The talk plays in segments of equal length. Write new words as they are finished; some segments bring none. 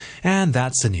And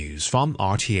that's the news from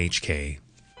RTHK.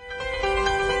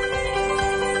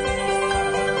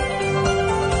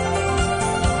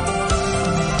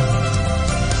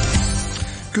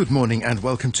 Good morning and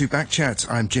welcome to Backchat.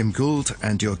 I'm Jim Gould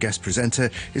and your guest presenter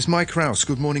is Mike Rouse.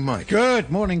 Good morning, Mike. Good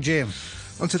morning, Jim.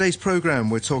 On today's programme,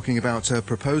 we're talking about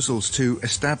proposals to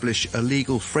establish a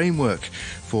legal framework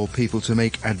for people to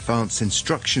make advance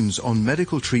instructions on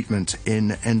medical treatment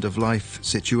in end-of-life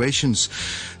situations.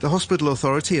 The Hospital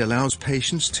Authority allows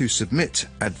patients to submit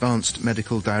advanced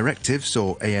medical directives,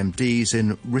 or AMDs,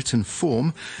 in written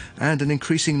form, and an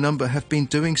increasing number have been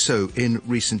doing so in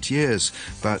recent years.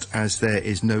 But as there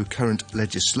is no current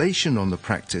legislation on the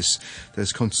practice,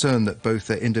 there's concern that both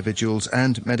individuals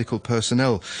and medical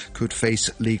personnel could face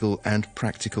legal and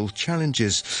practical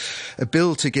challenges. A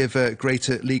bill to give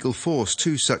greater legal force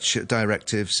to such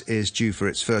directives is due for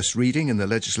its first reading in the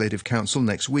Legislative Council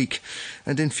next week.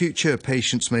 And in future,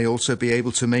 patients may also be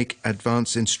able to make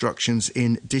advance instructions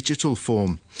in digital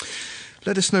form.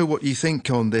 Let us know what you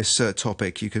think on this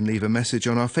topic. You can leave a message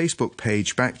on our Facebook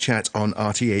page, Backchat on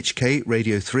RTHK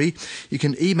Radio 3. You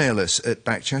can email us at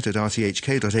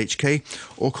backchat@rthk.hk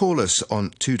or call us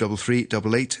on 233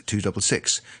 88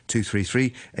 266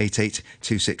 233 88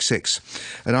 266.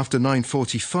 And after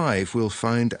 9:45, we'll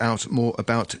find out more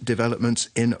about developments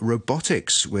in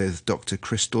robotics with Dr.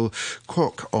 Crystal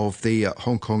Kwok of the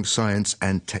Hong Kong Science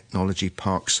and Technology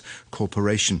Parks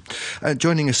Corporation.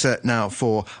 Joining us now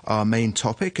for our main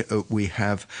topic, we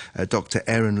have Dr.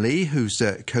 Aaron Lee, who's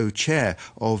co-chair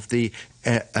of the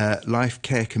Life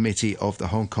Care Committee of the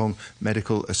Hong Kong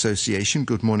Medical Association.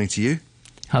 Good morning to you.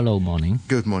 Hello, morning.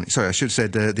 Good morning. Sorry, I should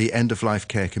have said the End of Life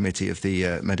Care Committee of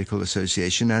the Medical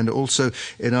Association. And also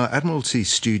in our Admiralty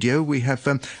studio, we have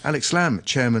Alex Lam,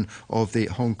 Chairman of the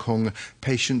Hong Kong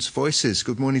Patients' Voices.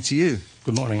 Good morning to you.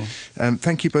 Good morning.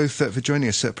 Thank you both for joining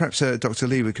us. Perhaps, Dr.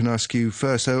 Lee, we can ask you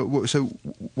first. So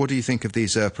what do you think of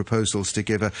these proposals to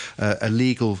give a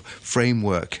legal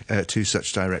framework to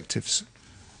such directives?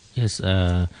 Yes,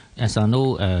 as I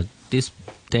know,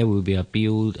 there will be a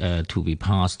bill to be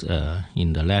passed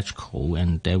in the LegCo,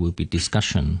 and there will be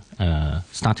discussion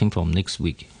starting from next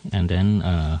week. And then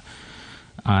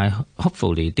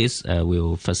hopefully this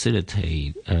will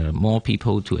facilitate more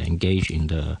people to engage in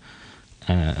the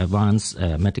advanced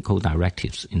medical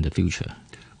directives in the future.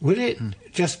 Would it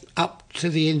just up to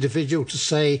the individual to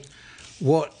say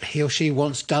what he or she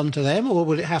wants done to them, or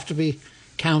would it have to be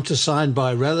countersigned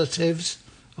by relatives,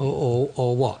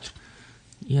 or what?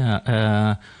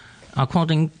 Yeah,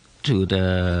 according to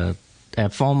the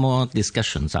former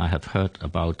discussions I have heard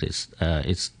about this,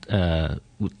 the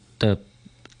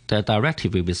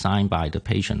directive will be signed by the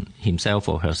patient himself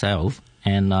or herself,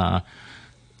 and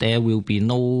there will be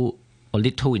no or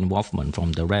little involvement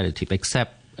from the relative,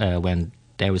 except when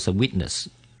there is a witness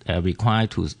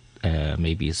required to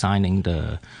maybe signing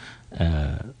the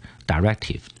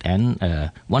directive, and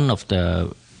one of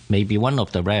the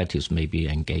relatives may be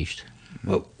engaged.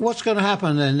 Well, what's going to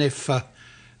happen then if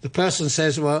the person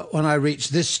says, well, when I reach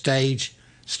this stage,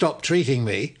 stop treating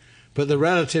me, but the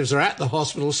relatives are at the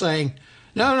hospital saying,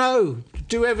 no,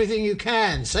 do everything you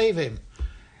can, save him?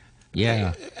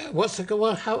 Yeah. How's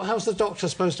the doctor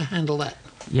supposed to handle that?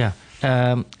 Yeah,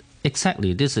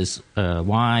 exactly. This is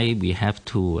why we have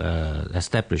to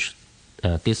establish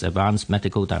this advanced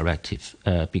medical directive,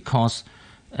 because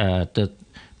the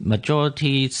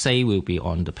majority say will be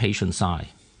on the patient side.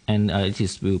 And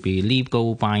will be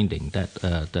legal binding that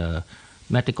the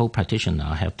medical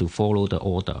practitioner have to follow the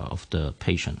order of the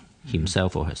patient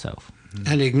himself or herself.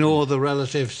 And ignore the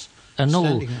relatives?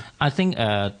 No, I think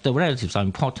the relatives are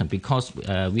important because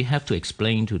we have to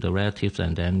explain to the relatives,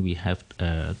 and then we have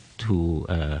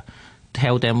to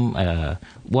tell them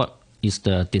what is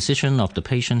the decision of the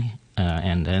patient,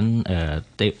 and then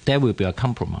there will be a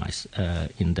compromise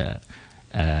in the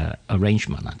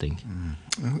arrangement, I think.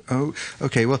 Oh,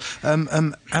 okay. Well,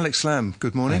 Alex Lam,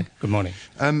 good morning. Good morning.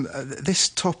 This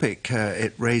topic,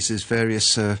 it raises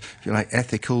various,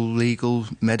 ethical, legal,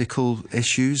 medical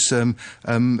issues.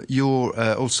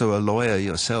 You're also a lawyer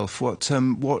yourself. What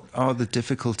are the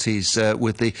difficulties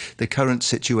with the current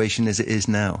situation as it is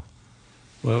now?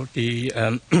 Well,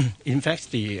 in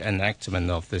fact, the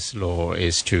enactment of this law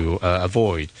is to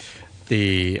avoid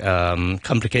the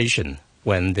complication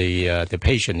when the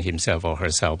patient himself or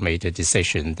herself made a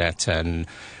decision that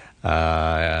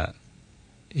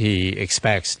he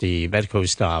expects the medical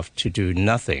staff to do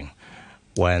nothing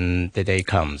when the day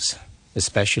comes,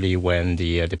 especially when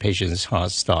the patient's heart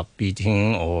stops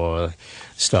beating or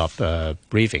stop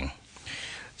breathing.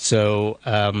 So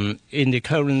in the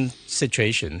current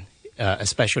situation,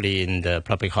 especially in the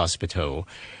public hospital,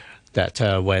 that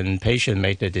when patient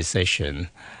make the decision,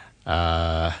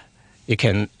 it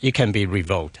can be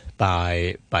revoked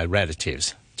by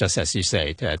relatives. Just as you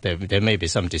said, there may be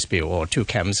some dispute or two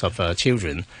camps of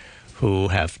children who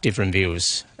have different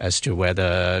views as to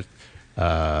whether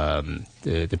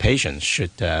the patient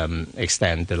should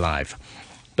extend the life.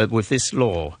 But with this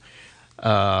law,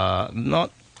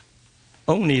 not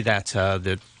only that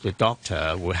the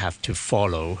doctor will have to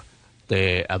follow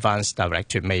the advance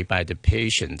directive made by the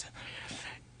patient.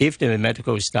 If the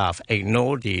medical staff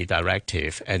ignore the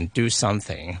directive and do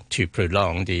something to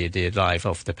prolong the life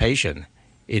of the patient,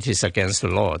 it is against the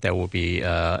law. There will be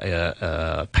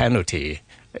a penalty,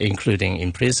 including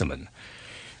imprisonment.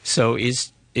 So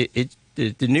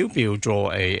the new bill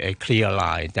draw a clear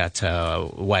line that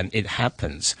when it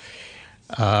happens,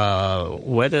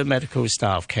 whether medical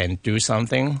staff can do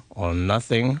something or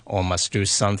nothing or must do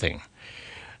something.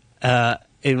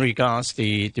 In regards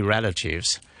to the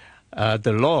relatives,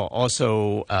 the law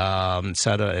also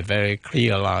set a very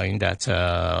clear line that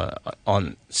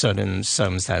on certain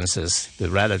circumstances, the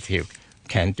relative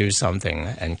can do something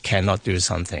and cannot do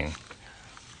something.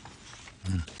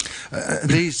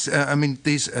 These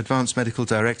advanced medical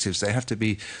directives, they have to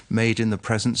be made in the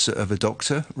presence of a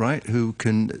doctor, right? Who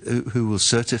will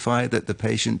certify that the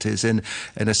patient is in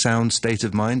a sound state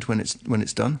of mind when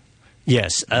it's done.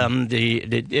 Yes,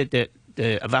 the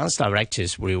advanced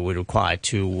directives will require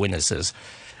two witnesses.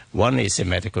 One is a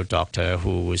medical doctor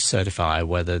who will certify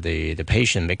whether the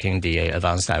patient making the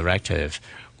advanced directive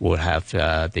will have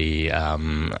the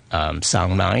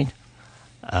sound mind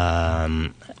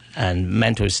and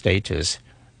mental status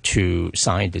to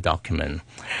sign the document.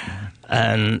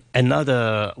 And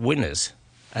another witness,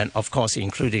 and of course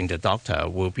including the doctor,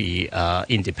 will be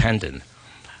independent,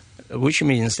 which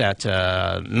means that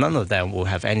none of them will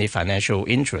have any financial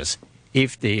interest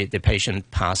if the patient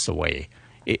passed away.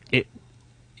 It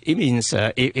means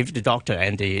if the doctor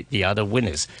and the other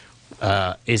witness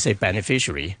is a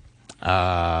beneficiary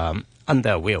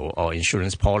under will or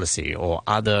insurance policy or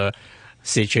other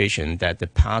situation that the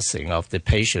passing of the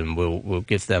patient will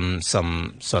give them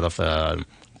some sort of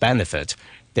benefit,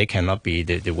 they cannot be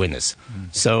the witness.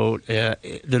 So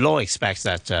the law expects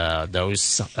that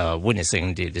those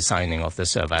witnessing the signing of the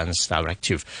advance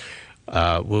directive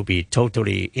will be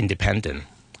totally independent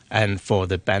and for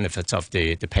the benefit of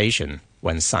the patient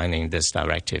when signing this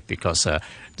directive, because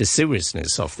the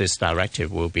seriousness of this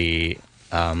directive will be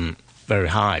very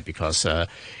high, because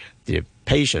the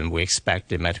patient will expect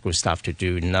the medical staff to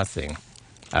do nothing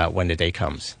when the day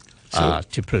comes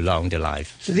to prolong the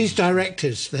life. So these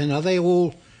directives, then, are they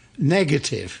all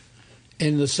negative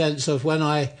in the sense of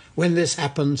when this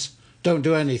happens, don't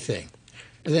do anything?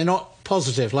 They're not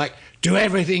positive, like do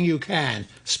everything you can,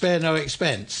 spare no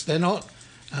expense. They're not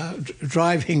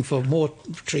driving for more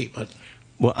treatment.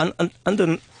 Well,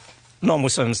 under normal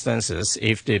circumstances,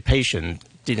 if the patient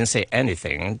didn't say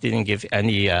anything, didn't give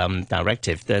any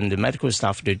directive, then the medical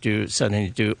staff certainly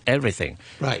do everything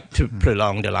to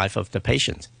prolong the life of the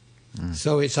patient.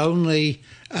 So it's only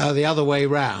the other way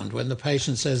round when the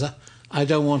patient says, I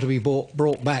don't want to be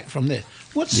brought back from this.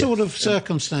 What sort of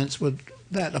circumstance would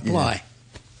that apply?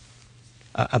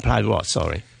 Apply what,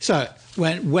 sorry? So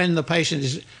when the patient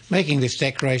is making this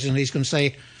declaration, he's going to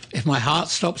say, if my heart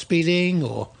stops beating,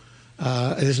 or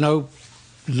there's no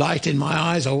light in my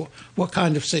eyes, or what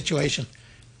kind of situation?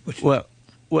 Well,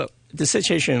 the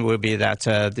situation will be that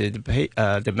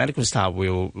the medical staff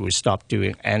will stop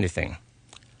doing anything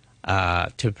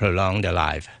to prolong their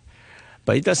life.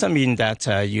 But it doesn't mean that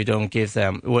you don't give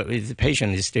them, well, if the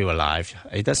patient is still alive,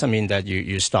 it doesn't mean that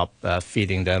you stop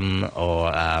feeding them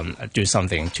or do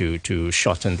something to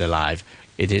shorten their life.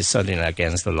 It is certainly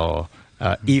against the law.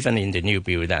 Even in the new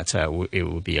bill, that it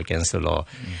will be against the law.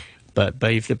 But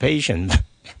if the patient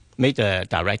made a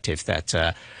directive that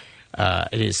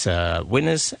it is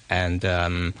witness and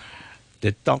the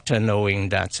doctor knowing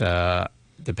that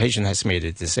the patient has made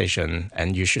a decision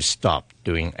and you should stop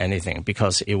doing anything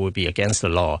because it would be against the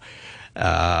law,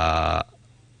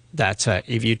 that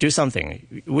if you do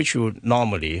something which would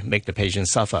normally make the patient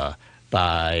suffer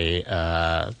by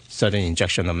certain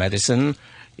injection of medicine,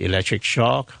 electric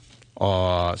shock,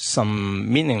 or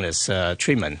some meaningless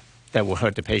treatment that will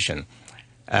hurt the patient.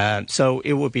 So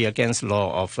it would be against the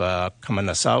law of common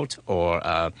assault or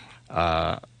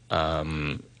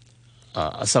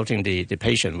assaulting the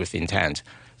patient with intent.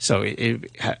 So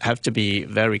it have to be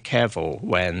very careful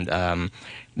when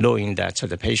knowing that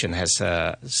the patient has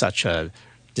such a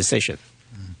decision.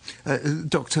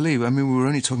 Dr. Lee, I mean, we were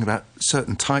only talking about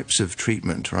certain types of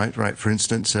treatment, right? For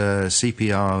instance,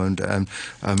 CPR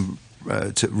and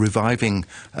to reviving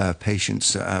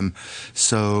patients.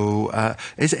 Is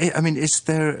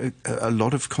there a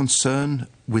lot of concern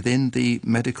within the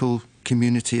medical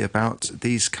community about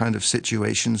these kind of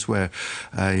situations where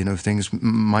things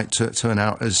might not turn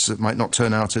out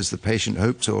as the patient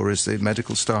hoped or as the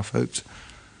medical staff hoped?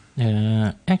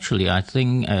 Actually, I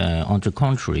think on the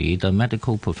contrary, the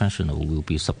medical professional will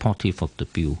be supportive of the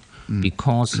bill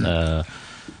because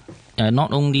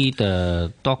not only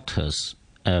the doctors,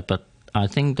 but I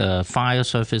think the fire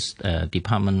service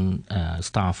department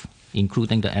staff,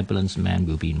 including the ambulance men,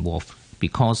 will be involved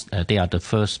because they are the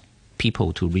first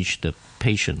people to reach the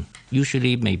patient,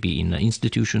 usually maybe in an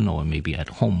institution or maybe at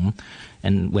home.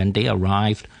 And when they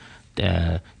arrive,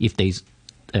 if they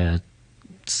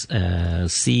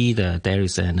see that there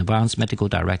is an advanced medical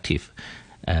directive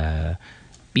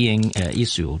being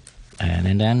issued,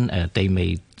 and then they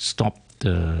may stop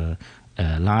the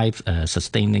life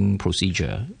sustaining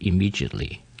procedure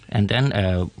immediately. And then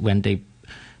when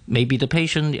maybe the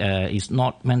patient is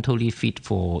not mentally fit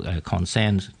for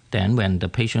consent, then when the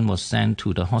patient was sent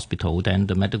to the hospital, then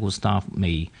the medical staff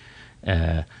may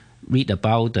read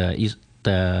about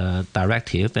the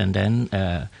directive and then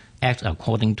act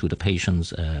according to the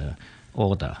patient's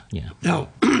order. Yeah. Now,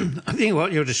 I think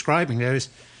what you're describing there is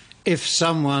if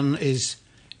someone is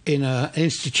in an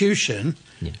institution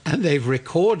and they've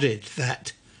recorded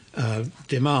that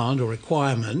demand or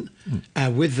requirement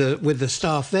with the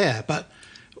staff there, but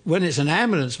when it's an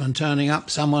ambulanceman turning up,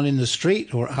 someone in the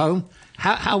street or at home,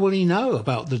 how will he know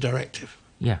about the directive?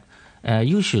 Yeah.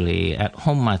 Usually at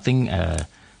home, I think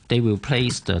they will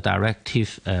place the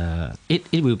directive.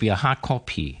 It will be a hard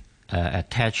copy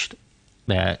attached.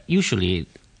 Usually,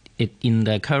 in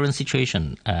the current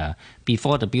situation,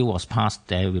 before the bill was passed,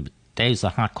 there is a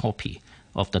hard copy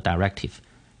of the directive.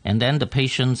 And then the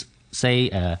patients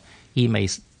say he may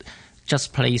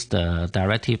just place the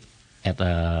directive at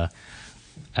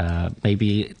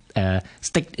maybe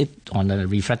stick it on the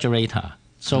refrigerator.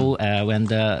 So when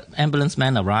the ambulance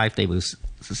men arrive, they will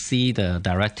see the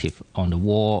directive on the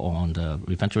wall or on the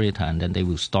refrigerator, and then they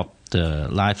will stop the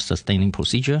life-sustaining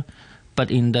procedure. But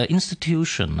in the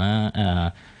institution,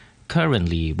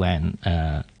 currently, when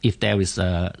if there is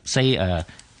say a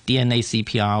DNA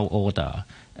CPR order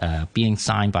being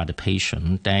signed by the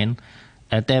patient, then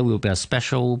there will be a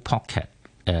special pocket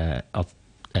of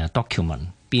document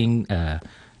being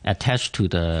attached to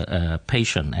the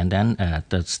patient, and then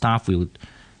the staff will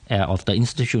of the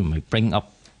institution will bring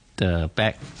up the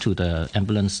bag to the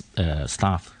ambulance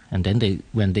staff, and then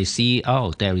when they see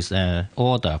there is an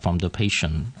order from the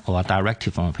patient or a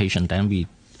directive from the patient, then we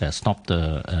stop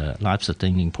the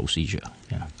life-sustaining procedure.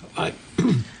 Yeah.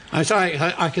 I'm sorry,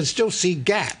 I can still see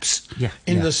gaps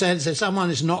in the sense that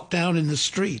someone is knocked down in the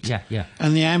street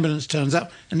and the ambulance turns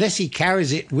up. Unless he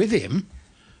carries it with him,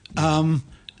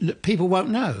 people won't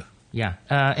know. Yeah.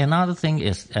 Another thing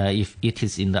is if it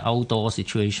is in the outdoor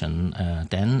situation,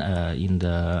 then in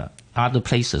the other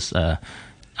places,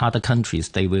 other countries,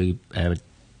 they will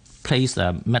place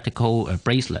a medical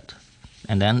bracelet,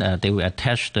 and then they will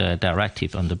attach the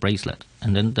directive on the bracelet,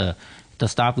 and then the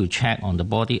staff will check on the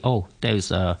body. Oh, there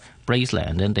is a bracelet,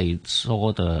 and then they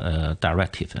saw the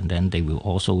directive, and then they will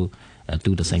also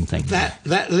do the same thing.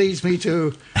 That leads me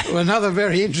to another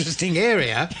very interesting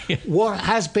area. What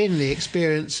has been the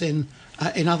experience in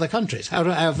other countries? How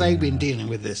have they been dealing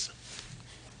with this?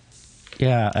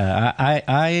 Yeah,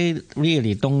 I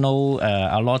really don't know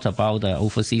a lot about the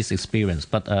overseas experience,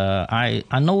 but I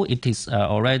know it is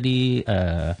already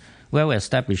well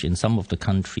established in some of the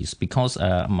countries because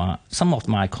some of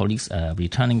my colleagues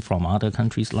returning from other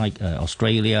countries like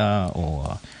Australia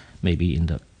or maybe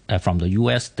from the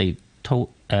US, they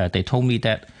told me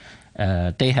that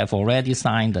they have already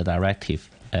signed the directive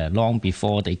long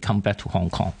before they come back to Hong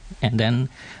Kong, and then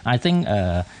I think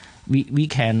we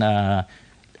can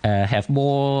have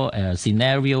more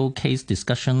scenario case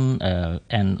discussion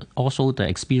and also the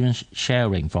experience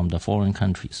sharing from the foreign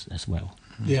countries as well.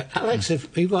 Yeah, Alex, have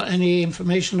you got any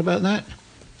information about that?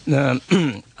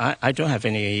 I don't have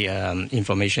any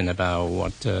information about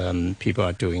what people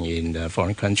are doing in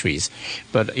foreign countries,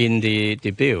 but in the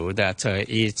bill that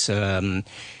it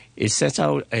sets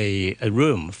out a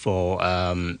room for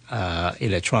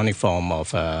electronic form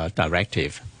of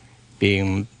directive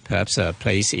being perhaps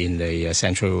placed in the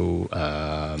central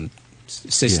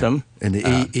system. In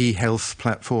the e-health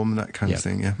platform, that kind of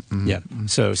thing, yeah. Mm-hmm. Yeah.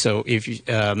 So if it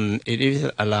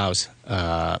allows,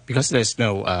 because there's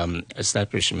no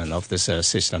establishment of this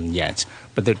system yet,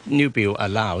 but the new bill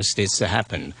allows this to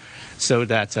happen, so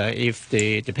that if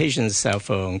the patient's cell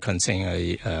phone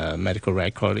contains a medical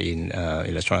record in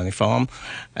electronic form,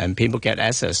 and people get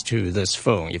access to this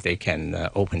phone, if they can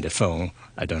open the phone,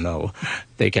 I don't know,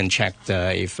 they can check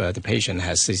if the patient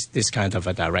has this kind of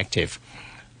a directive.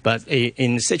 But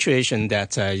in a situation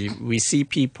that we see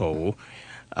people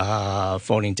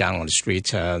falling down on the street,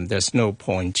 there's no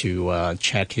point to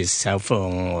check his cell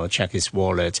phone or check his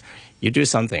wallet. You do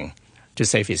something to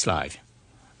save his life.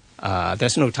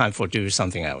 There's no time for do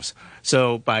something else.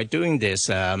 So by doing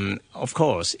this, of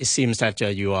course, it seems that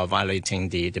you are violating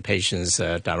the patient's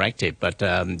directive. But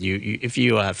if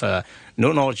you have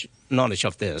no knowledge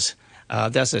of this,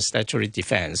 there's a statutory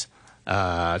defense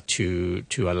to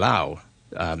allow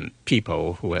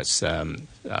people who has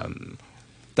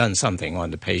done something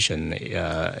on the patient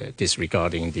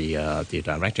disregarding the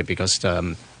directive, because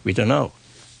we don't know.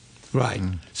 Right.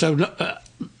 So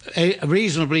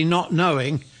reasonably not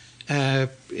knowing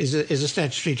is a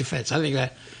statutory defence. I think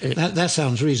that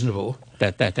sounds reasonable.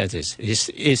 That is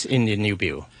in the new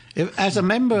bill. For a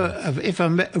member of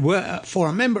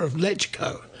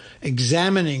LegCo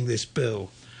examining this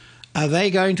bill, are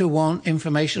they going to want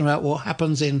information about what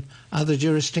happens in other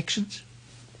jurisdictions?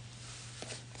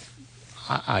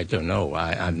 I don't know.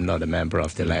 I'm not a member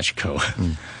of the LegCo.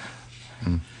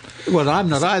 Well, I'm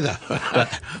not either.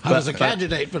 I was a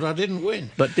candidate, but I didn't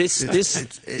win. But it is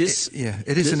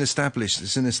an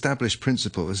established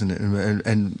principle, isn't it?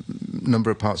 And a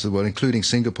number of parts of the world, including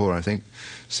Singapore, I think.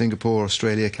 Singapore,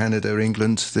 Australia, Canada,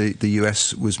 England, the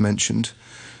US was mentioned.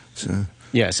 So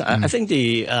yes, I think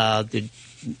the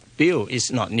bill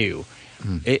is not new.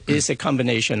 It is a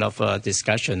combination of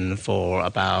discussion for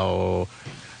about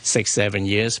 6-7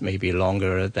 years, maybe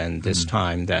longer than this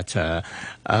time, that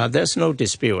there's no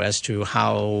dispute as to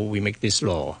how we make this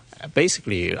law.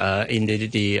 Basically, in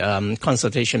the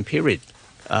consultation period,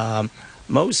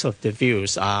 most of the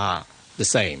views are the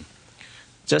same.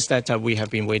 Just that we have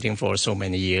been waiting for so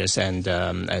many years, and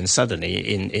suddenly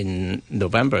in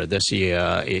November this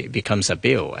year it becomes a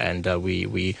bill, and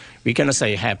we're gonna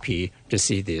say happy to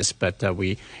see this, but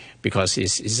because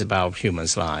it's about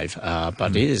humans' life,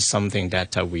 but it is something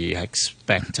that we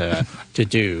expect to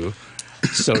do,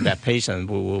 so that patient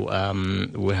will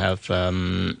have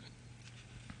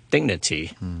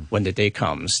dignity when the day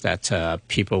comes, that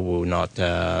people will not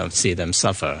see them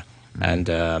suffer. And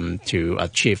to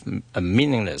achieve a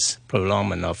meaningless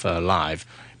prolongment of life,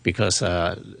 because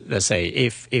let's say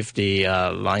if the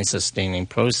line-sustaining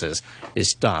process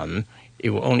is done, it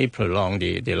will only prolong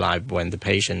the life when the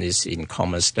patient is in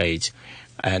coma state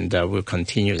and will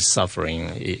continue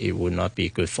suffering. It would not be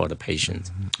good for the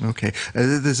patient. Okay.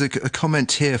 There's a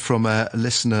comment here from a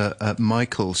listener,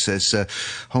 Michael, says,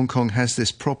 Hong Kong has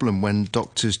this problem when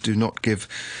doctors do not give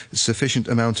sufficient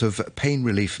amount of pain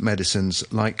relief medicines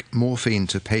like morphine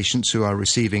to patients who are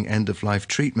receiving end-of-life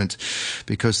treatment,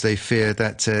 because they fear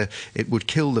that it would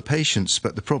kill the patients.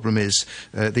 But the problem is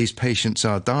these patients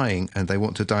are dying, and they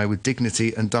want to die with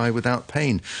dignity and die without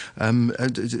pain.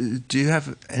 Do you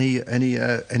have any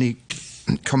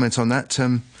comments on that,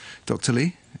 Dr.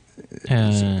 Lee?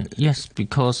 Yes,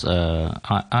 because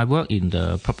I work in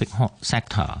the public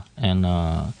sector, and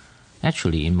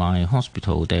actually in my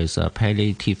hospital there's a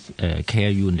palliative care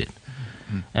unit.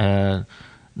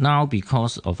 Now,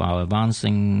 because of our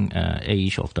advancing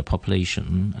age of the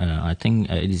population, I think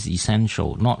it is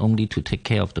essential not only to take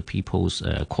care of the people's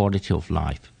quality of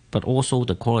life, but also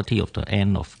the quality of the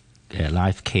end of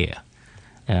life care.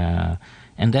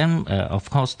 And then, of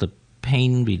course, the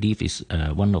pain relief is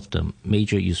one of the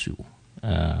major issues.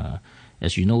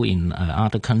 As you know, in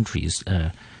other countries,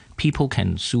 people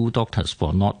can sue doctors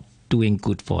for not doing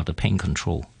good for the pain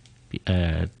control.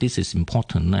 This is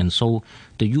important. And so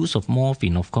the use of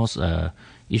morphine, of course,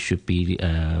 it should be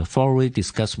thoroughly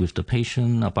discussed with the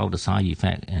patient about the side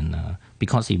effect, and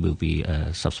because it will be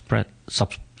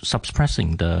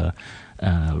suppressing the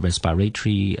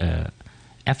respiratory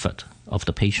effort of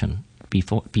the patient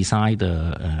beside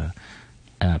the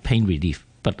pain relief.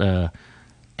 But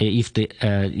if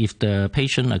the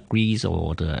patient agrees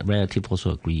or the relative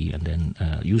also agree, and then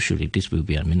usually this will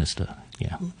be administered.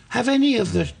 Yeah. Have any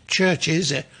of the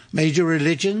churches, major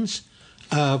religions,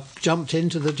 jumped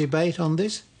into the debate on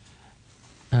this?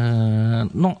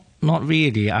 Not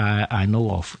really. I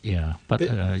know of. Yeah, but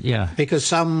yeah. Because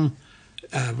some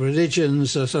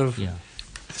religions are sort of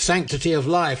sanctity of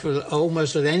life,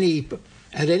 almost at any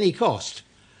cost.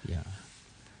 Yeah.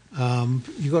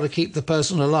 You've got to keep the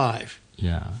person alive.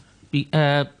 Yeah.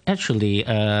 Actually,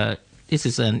 this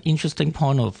is an interesting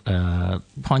point of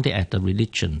pointing at the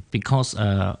religion, because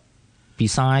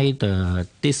beside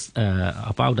this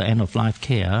about the end of life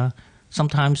care,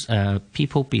 sometimes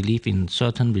people believe in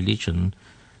certain religion,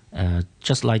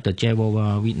 just like the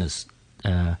Jehovah's Witness.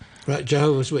 Right,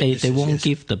 Jehovah's Witnesses. They won't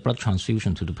give the blood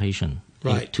transfusion to the patient,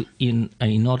 right,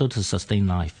 in order to sustain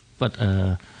life. But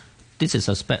this is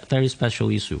a very special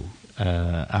issue.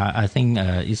 I think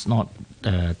it's not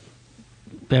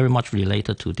very much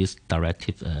related to this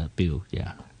directive bill.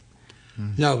 Yeah.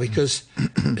 No, because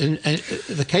in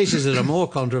the cases that are more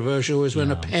controversial is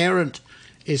when a parent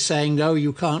is saying, no,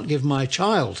 you can't give my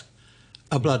child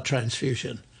a blood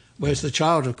transfusion, whereas the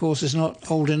child, of course, is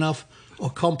not old enough or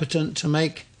competent to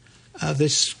make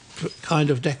this kind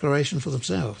of declaration for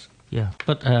themselves. Yeah,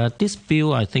 but this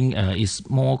bill, I think, is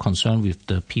more concerned with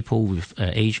the people with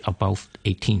age above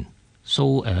 18.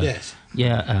 So, yes.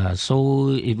 Yeah, so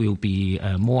it will be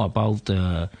more about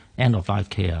the end-of-life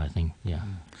care, I think, yeah.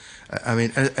 I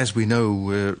mean, as we know,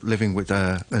 we're living with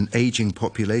an aging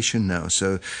population now,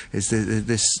 so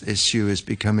this issue is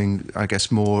becoming, I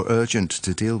guess, more urgent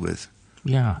to deal with.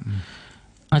 Yeah.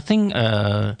 I think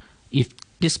if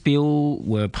this bill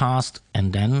were passed,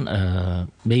 and then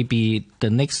maybe the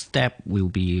next step will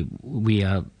be we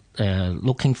are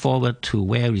looking forward to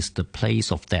where is the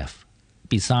place of death.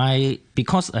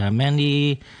 Because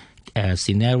many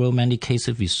scenarios, many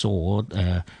cases we saw,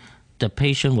 the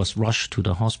patient was rushed to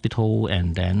the hospital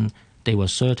and then they were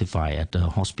certified at the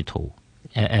hospital,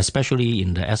 especially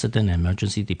in the accident and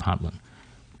emergency department.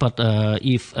 But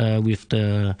if with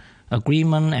the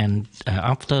agreement and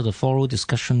after the thorough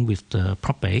discussion with the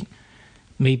public,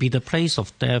 maybe the place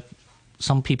of death,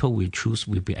 some people will choose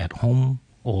will be at home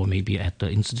or maybe at the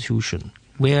institution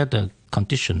where the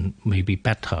condition may be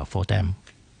better for them.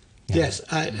 Yeah. Yes,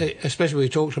 especially we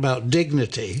talked about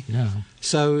dignity. Yeah.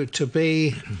 So to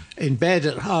be in bed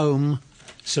at home,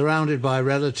 surrounded by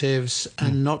relatives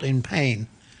and not in pain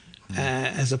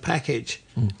as a package,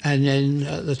 and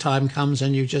then the time comes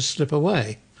and you just slip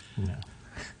away.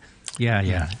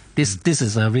 Yeah. This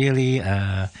is a really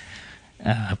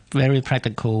very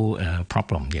practical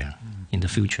problem, in the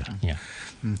future. Yeah.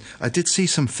 I did see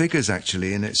some figures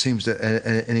actually, and it seems that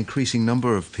an increasing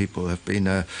number of people have been,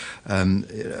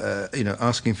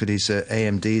 asking for these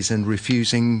AMDs and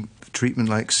refusing treatment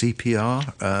like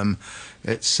CPR.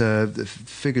 The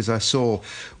figures I saw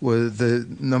were the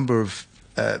number of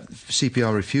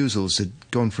CPR refusals had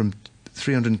gone from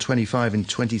 325 in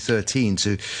 2013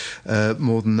 to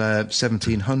more than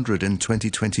 1,700 in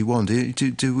 2021.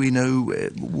 Do we know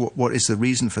what is the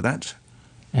reason for that?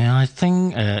 I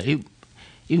think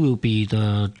it will be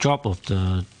the job of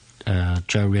the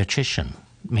geriatrician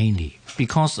mainly,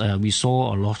 because we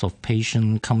saw a lot of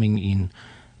patients coming in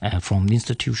from the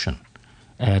institution.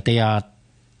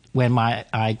 When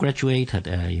I graduated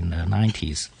in the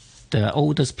 90s, the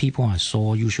oldest people I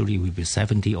saw usually will be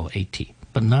 70 or 80.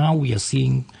 But now we are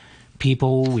seeing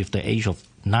people with the age of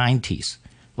 90s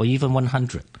or even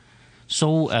 100.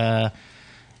 So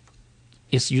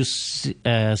you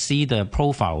see the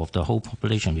profile of the whole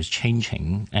population is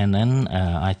changing. And then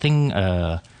I think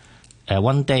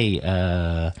one day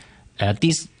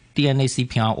this DNA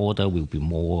CPR order will be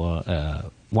more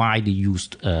widely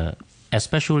used,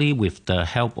 especially with the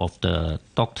help of the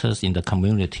doctors in the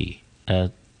community.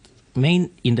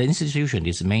 In the institution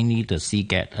is mainly the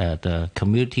CGAT, the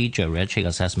Community Geriatric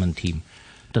Assessment Team.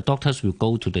 The doctors will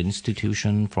go to the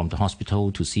institution from the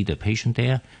hospital to see the patient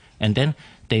there, and then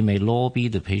they may lobby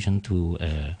the patient to,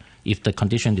 if the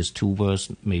condition is too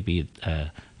worse, maybe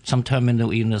some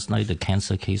terminal illness like the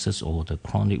cancer cases or the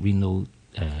chronic renal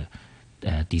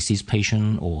disease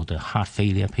patient or the heart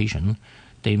failure patient,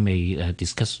 they may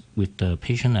discuss with the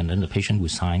patient, and then the patient will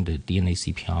sign the DNA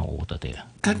CPR order there.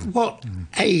 At what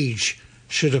age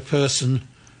should a person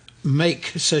make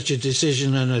such a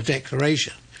decision and a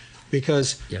declaration?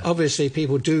 Because obviously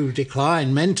people do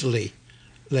decline mentally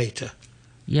later.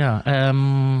 Yeah,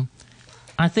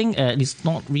 I think it's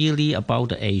not really about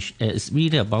the age. It's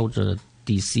really about the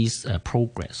disease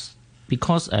progress.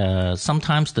 Because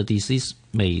sometimes the disease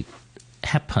may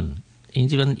happen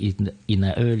even in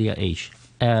an earlier age.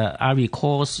 I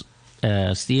recall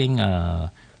seeing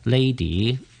a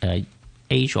lady,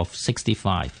 age of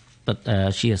 65,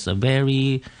 but she has a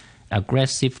very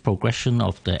aggressive progression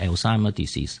of the Alzheimer's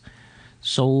disease.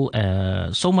 So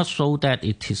much so that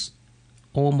it is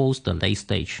almost the late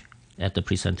stage at the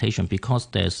presentation because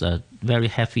there's a very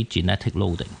heavy genetic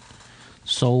loading.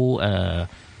 So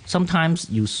sometimes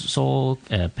you saw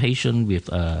a patient with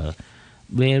a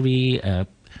very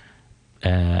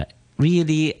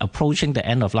really approaching the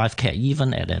end of life care,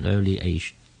 even at an early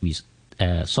age.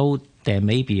 So there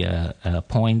may be a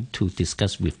point to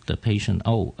discuss with the patient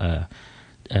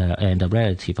and the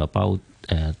relative about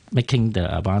making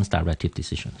the advanced directive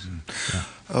decisions. Yeah.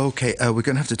 Okay, we're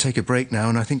going to have to take a break now,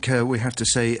 and I think we have to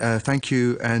say thank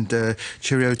you and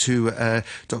cheerio to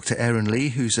Dr. Aaron Lee,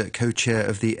 who's co-chair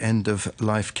of the End of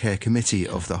Life Care Committee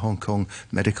of the Hong Kong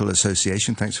Medical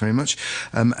Association. Thanks very much.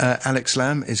 Alex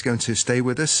Lam is going to stay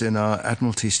with us in our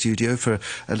Admiralty studio for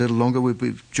a little longer. We'll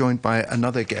be joined by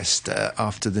another guest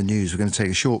after the news. We're going to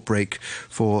take a short break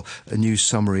for a news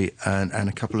summary and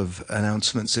a couple of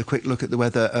announcements. A quick look at the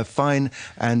weather. Fine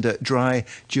and dry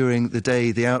during the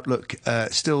day. The outlook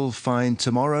still fine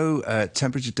tomorrow.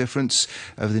 Temperature difference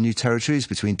over the new territories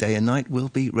between day and night will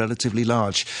be relatively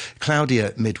large.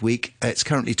 Cloudier midweek. It's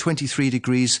currently 23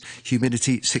 degrees,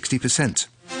 humidity 60%.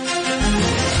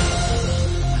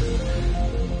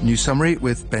 News summary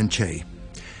with Ben Che.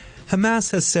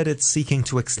 Hamas has said it's seeking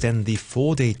to extend the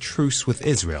 4-day truce with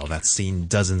Israel that's seen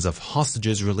dozens of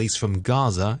hostages released from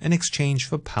Gaza in exchange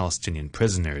for Palestinian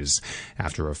prisoners.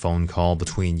 After a phone call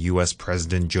between U.S.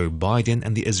 President Joe Biden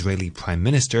and the Israeli Prime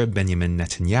Minister Benjamin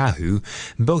Netanyahu,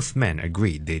 both men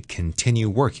agreed they'd continue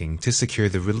working to secure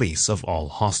the release of all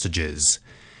hostages.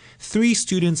 3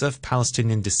 students of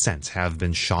Palestinian descent have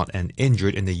been shot and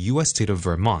injured in the U.S. state of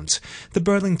Vermont. The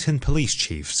Burlington police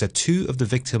chief said 2 of the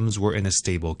victims were in a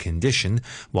stable condition,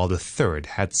 while the third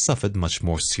had suffered much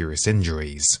more serious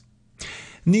injuries.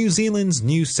 New Zealand's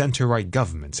new centre-right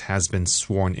government has been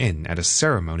sworn in at a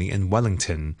ceremony in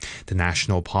Wellington. The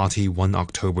National Party won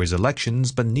October's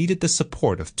elections but needed the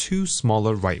support of 2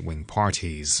 smaller right-wing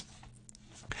parties.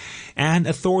 And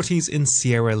authorities in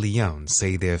Sierra Leone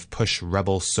say they have pushed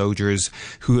rebel soldiers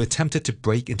who attempted to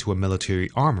break into a military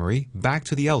armory back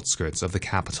to the outskirts of the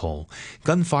capital.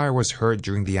 Gunfire was heard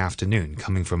during the afternoon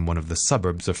coming from one of the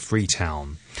suburbs of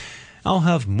Freetown. I'll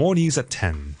have more news at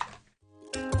 10.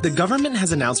 The government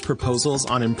has announced proposals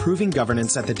on improving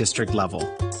governance at the district level.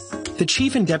 The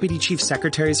Chief and Deputy Chief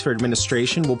Secretaries for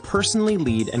Administration will personally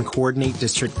lead and coordinate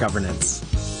district governance.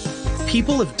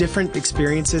 People of different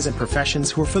experiences and professions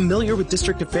who are familiar with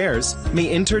district affairs may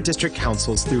enter district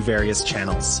councils through various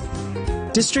channels.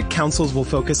 District councils will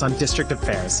focus on district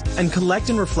affairs and collect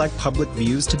and reflect public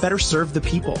views to better serve the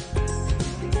people.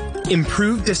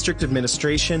 Improve district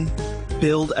administration,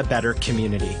 build a better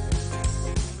community.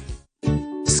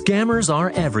 Scammers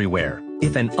are everywhere.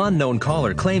 If an unknown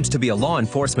caller claims to be a law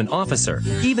enforcement officer,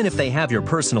 even if they have your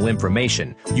personal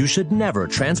information, you should never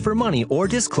transfer money or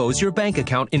disclose your bank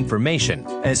account information,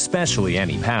 especially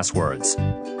any passwords.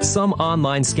 Some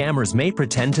online scammers may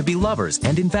pretend to be lovers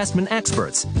and investment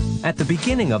experts. At the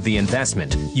beginning of the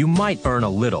investment, you might earn a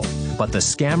little, but the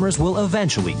scammers will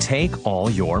eventually take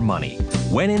all your money.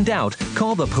 When in doubt,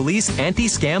 call the police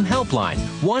anti-scam helpline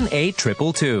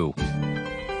 1-822.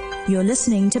 You're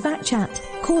listening to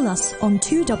Backchat. Call us on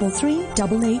 233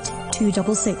 88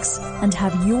 266 and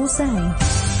have your say.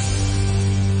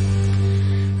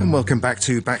 And welcome back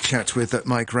to Backchat with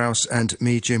Mike Rouse and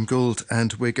me, Jim Gould.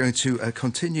 And we're going to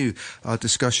continue our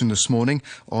discussion this morning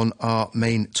on our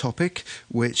main topic,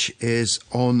 which is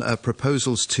on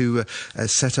proposals to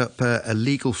set up a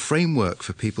legal framework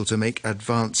for people to make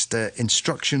advanced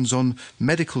instructions on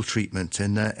medical treatment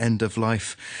in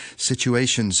end-of-life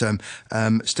situations.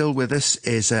 Still with us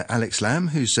is Alex Lam,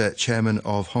 who's chairman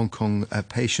of Hong Kong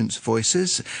Patients'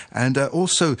 Voices. And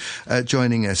also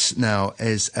joining us now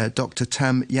is Dr.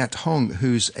 Tam Yat Hong,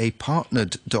 who's a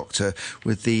partnered doctor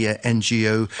with the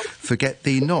NGO Forget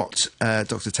Thee Not.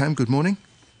 Dr. Tam, good morning.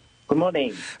 Good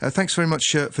morning. Thanks very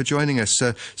much for joining us.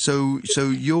 So the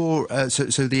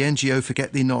NGO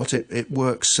Forget Thee Not, it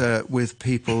works with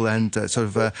people and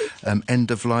sort of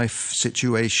end of life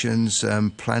situations,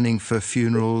 planning for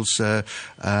funerals. We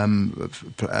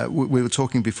were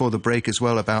talking before the break as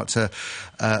well about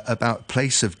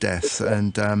place of death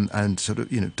and sort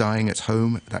of dying at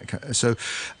home. So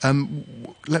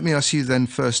let me ask you then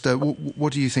first,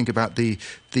 what do you think about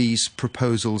these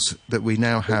proposals that we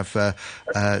now have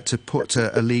to put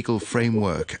a legal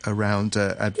framework around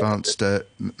advanced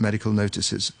medical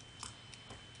notices?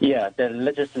 Yeah, the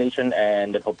legislation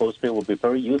and the proposed bill will be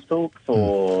very useful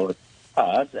for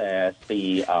us as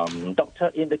the doctor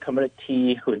in the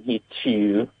community who need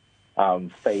to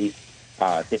face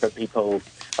different people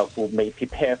who may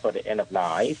prepare for the end of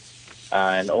life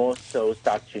and also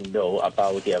start to know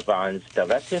about the advanced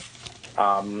directive.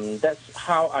 That's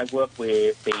how I work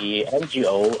with the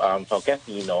NGO Forget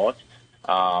Thee Not,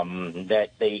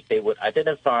 that they would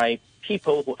identify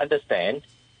people who understand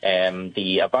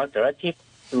the advanced directive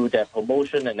through their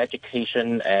promotion and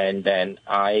education, and then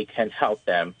I can help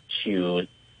them to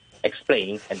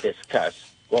explain and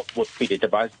discuss what would be the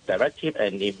advance directive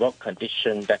and in what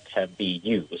condition that can be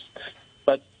used.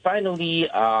 But finally,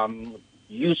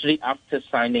 usually after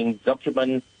signing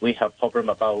document, we have problem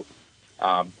about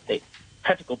the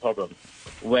practical problem.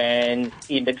 When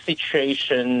in the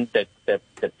situation that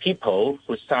the people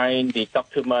who sign the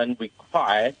document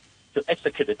require to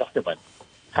execute the document,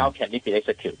 how can it be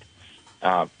executed?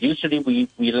 Usually we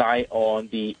rely on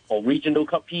the original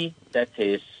copy. That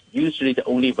is usually the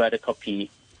only valid copy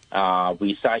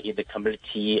we sign in the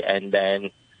community, and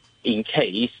then in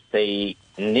case they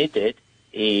need it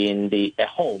at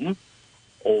home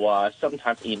or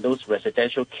sometimes in those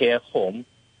residential care home,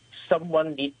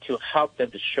 someone needs to help them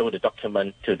to show the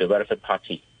document to the relevant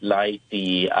party, like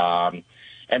the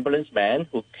ambulance man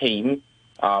who came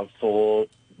for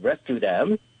rescue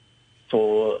them,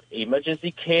 for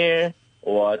emergency care,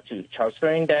 or to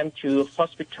transferring them to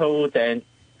hospital. Then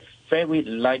very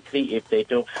likely, if they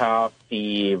don't have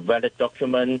the valid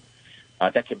document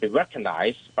that can be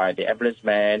recognized by the ambulance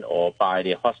man or by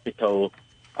the hospital,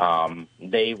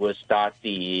 they will start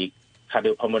the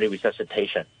cardiopulmonary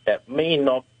resuscitation. That may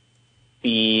not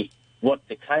be what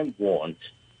the client wants,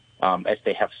 as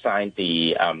they have signed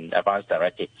the advance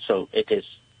directive. So it is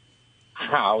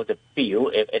how the bill,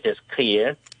 if it is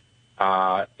clear,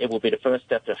 it will be the first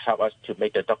step to help us to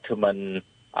make the document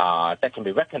that can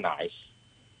be recognized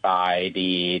by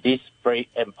these very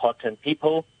important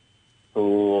people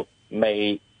who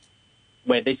may,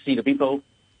 when they see the people,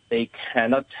 they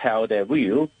cannot tell their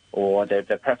view or their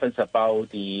preference about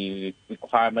the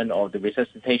requirement of the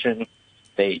resuscitation.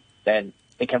 Then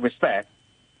they can respect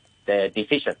their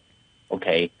decision.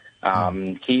 Okay,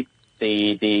 keep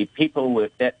the people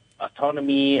with that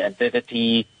autonomy and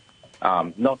dignity,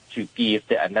 not to give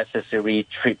the unnecessary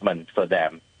treatment for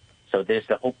them. So this is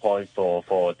the whole point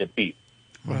for the bill.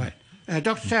 Right,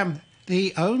 Dr. Tam.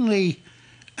 The only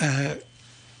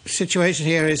situation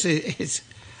here is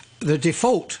the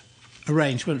default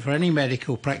arrangement for any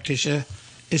medical practitioner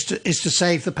is to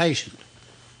save the patient.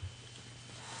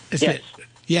 Yes.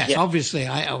 Yes, obviously.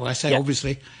 I say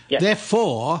obviously. Yes.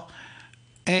 Therefore,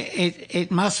 it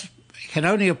can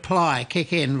only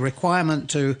kick in. Requirement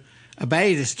to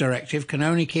obey this directive can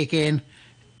only kick in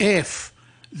if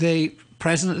the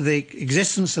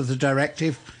existence of the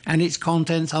directive and its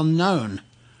contents are known.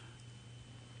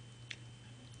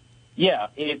 Yeah,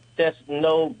 if there's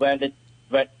no valid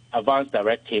advance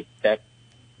directive that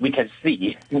we can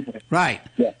see. Right.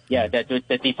 Yeah.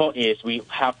 The default is we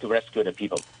have to rescue the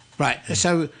people. Right.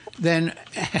 So then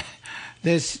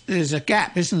there's a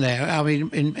gap, isn't there? I mean,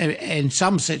 in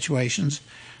some situations,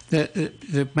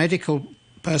 the medical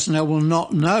personnel will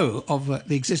not know of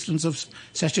the existence of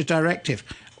such a directive.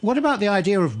 What about the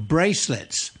idea of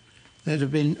bracelets that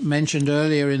have been mentioned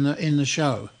earlier in the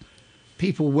show?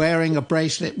 People wearing a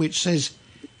bracelet which says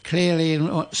clearly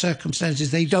in what circumstances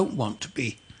they don't want to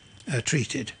be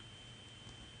treated.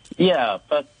 Yeah,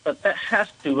 but that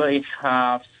has to really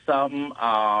have some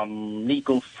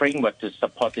legal framework to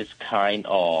support this kind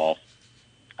of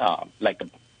like a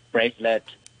bracelet,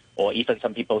 or even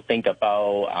some people think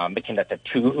about making a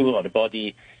tattoo on the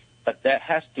body. But that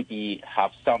has to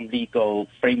have some legal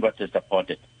framework to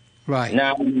support it. Right.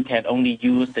 Now we can only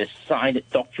use the signed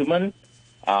document.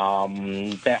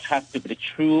 That has to be the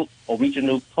true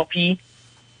original copy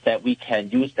that we can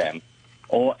use them.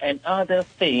 Or another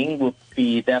thing would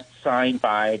be that signed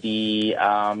by the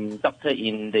doctor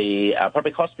in the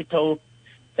public hospital.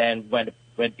 Then when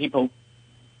people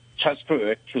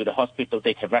transfer to the hospital,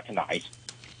 they can recognize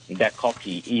that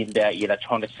copy in their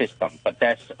electronic system. But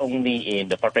that's only in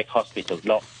the public hospital,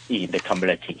 not in the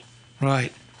community.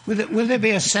 Right. Will there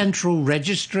be a central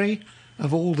registry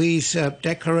of all these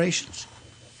declarations?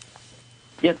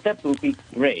 Yes, that would be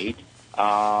great.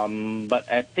 But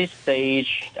at this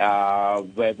stage,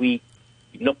 where we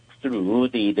look through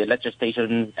the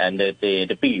legislation and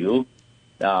the bill,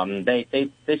 they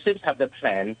seem to have the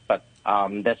plan, but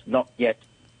that's not yet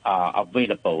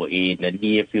available in the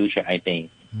near future, I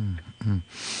think.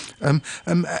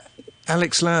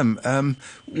 Alex Lam,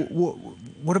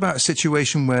 what about a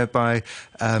situation whereby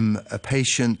a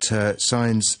patient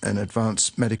signs an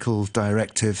advance medical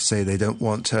directive, say they don't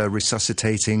want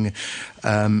resuscitating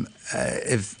when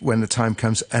the time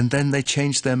comes, and then they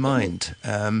change their mind?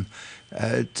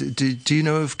 Do you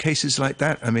know of cases like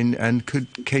that? I mean, and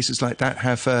could cases like that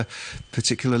have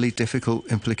particularly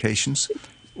difficult implications?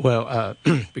 Well,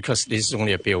 because this is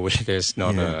only a bill, there's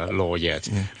not a law yet.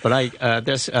 Yeah. But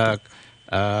there's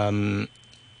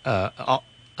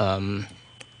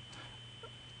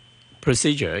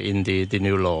procedure in the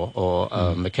new law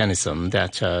or mechanism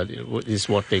that is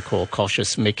what they call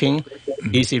cautious making,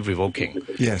 easy revoking.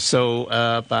 Yes. So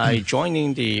by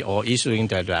joining or issuing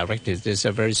the directive, there's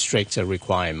a very strict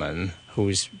requirement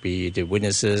who's be the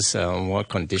witnesses, what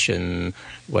condition,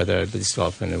 whether this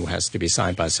document has to be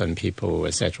signed by certain people,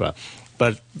 etc.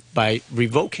 But by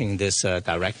revoking this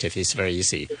directive, it's very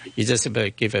easy. You just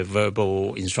give a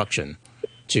verbal instruction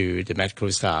to the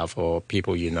medical staff or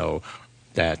people you know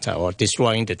that, or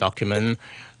destroying the document,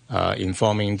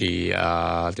 informing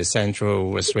the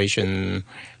central registration,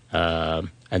 and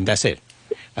that's it.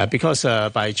 Because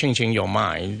by changing your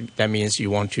mind, that means you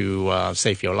want to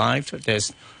save your life.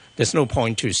 There's no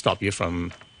point to stop you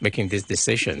from making this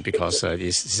decision because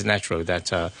it's natural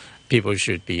that people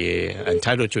should be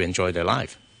entitled to enjoy their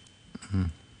life.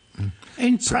 Mm-hmm.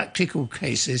 In practical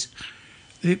cases,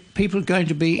 are people going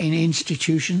to be in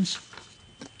institutions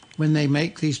when they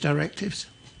make these directives?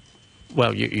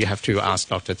 Well, you have to ask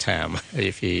Dr. Tam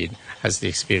if he has the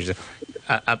experience.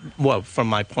 Well, from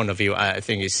my point of view, I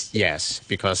think it's yes,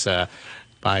 because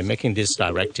by making this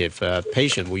directive,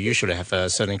 patient will usually have a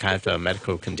certain kind of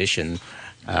medical condition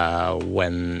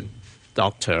when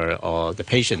doctor or the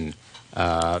patient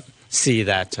see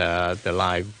that the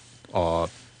life or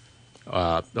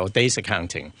days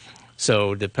accounting.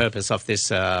 So the purpose of this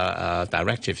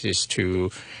directive is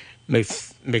to make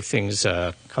things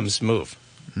come smooth.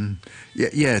 Mm.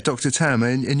 Yeah, Dr. Tam,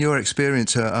 in your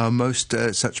experience, are most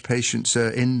such patients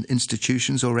in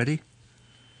institutions already?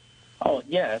 Oh,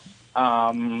 yes.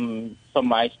 From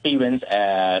my experience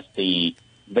as the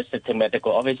visiting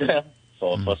medical officer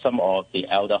for some of the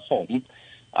elder home,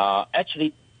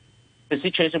 actually the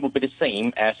situation would be the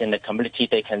same as in the community.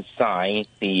 They can sign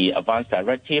the advance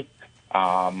directive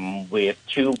with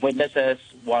two witnesses.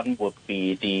 One would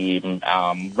be the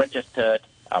registered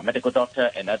medical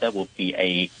doctor, another would be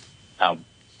a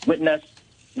witness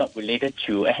not related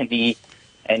to any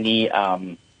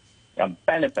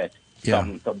benefit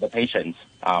from the patients,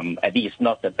 at least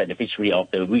not the beneficiary of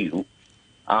the will.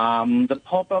 The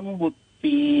problem would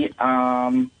be,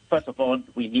 first of all,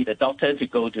 we need a doctor to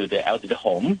go to the elderly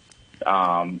home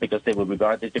because they will be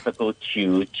rather difficult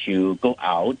to go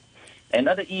out.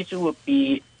 Another issue would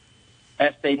be,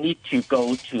 as they need to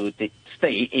go to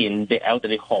stay in the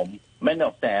elderly home, many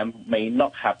of them may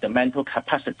not have the mental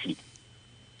capacity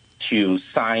to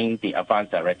sign the advance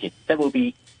directive. That will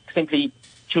be simply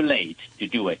too late to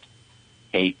do it.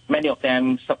 Okay, many of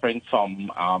them suffering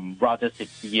from rather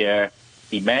severe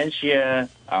dementia.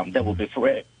 That will be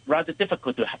rather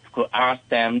difficult to ask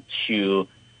them to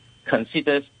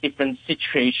consider different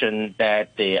situations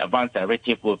that the advance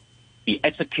directive will be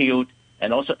executed,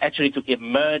 and also actually to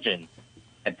emergent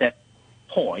at that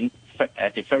point,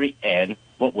 at the very end,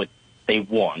 what would they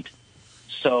want.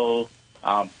 So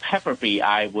preferably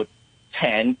I would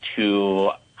tend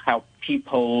to help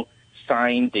people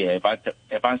sign the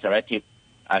advance directive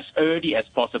as early as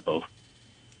possible.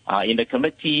 In the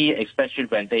committee, especially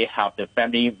when they have the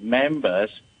family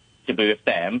members to be with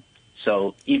them.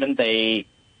 So even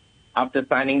after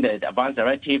signing the advance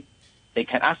directive, they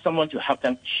can ask someone to help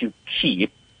them to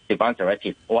keep the advance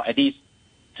directive, or at least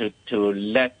to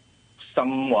let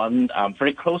someone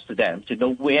very close to them to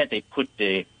know where they put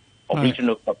the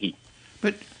original copy.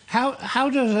 But how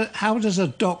does a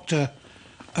doctor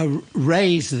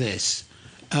raise this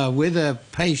with a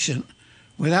patient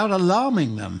without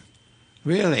alarming them?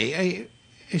 Really,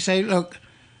 you say, look,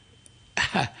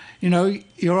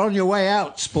 you're on your way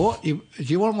out, sport. Do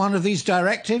you want one of these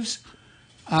directives?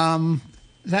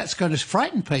 That's going to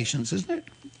frighten patients, isn't it?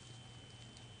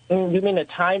 You mean the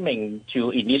timing to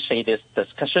initiate this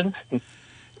discussion?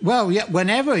 Well, yeah,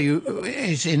 whenever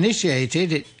it's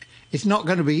initiated, it's not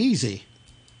going to be easy.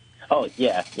 Oh,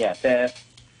 yeah. They're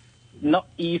not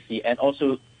easy, and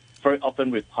also very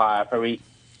often require very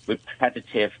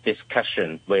repetitive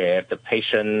discussion with the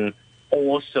patient,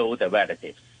 also the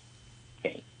relatives.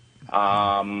 Okay.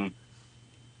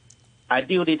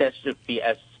 Ideally, that should be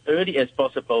as early as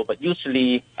possible, but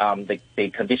usually the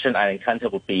condition I encounter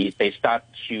would be they start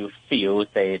to feel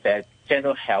their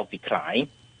general health decline.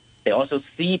 They also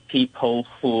see people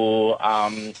who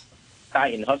die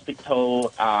in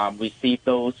hospital, receive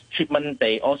those treatment.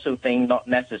 They also think not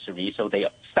necessary, so they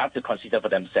start to consider for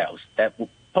themselves. That would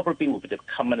probably be the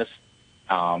commonest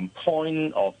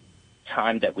point of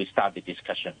time that we start the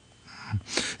discussion.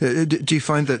 Do you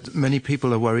find that many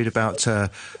people are worried about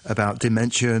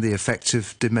dementia, the effects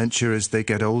of dementia as they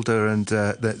get older, and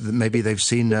that maybe they've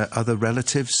seen other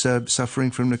relatives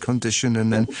suffering from the condition,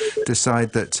 and then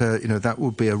decide that, that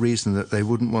would be a reason that they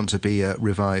wouldn't want to be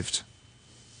revived?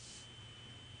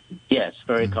 Yes,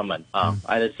 very common.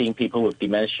 Either seeing people with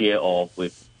dementia or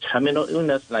with terminal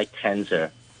illness like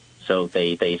cancer. So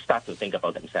they start to think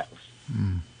about themselves.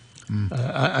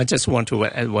 I just want to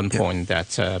add one point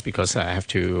that because I have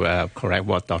to correct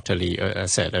what Dr. Lee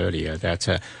said earlier,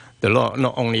 that the law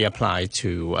not only applies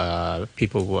to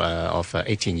people who are of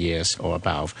 18 years or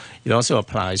above, it also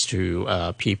applies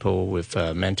to people with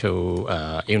mental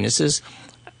illnesses,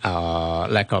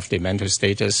 lack of the mental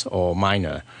status, or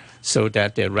minor, so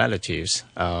that their relatives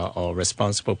or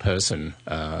responsible person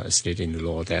stated in the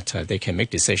law that they can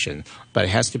make decision, but it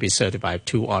has to be certified by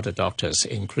 2 other doctors,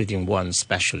 including 1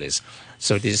 specialist.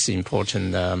 So this is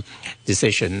important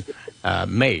decision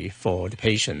made for the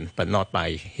patient, but not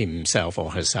by himself or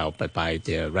herself, but by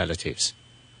their relatives.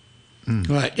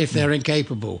 Right, if they're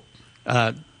incapable.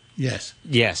 Yes.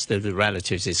 Yes, the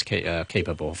relatives is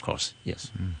capable, of course.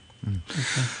 Yes. Okay.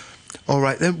 All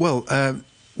right then. Well,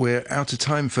 we're out of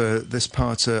time for this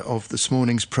part of this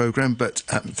morning's programme, but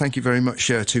thank you very much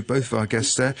to both of our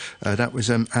guests there. That was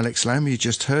Alex Lam, you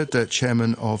just heard, the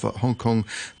chairman of Hong Kong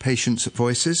Patients'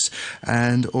 Voices,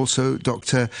 and also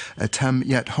Dr. Tam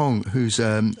Yat Hong, who's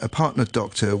a partner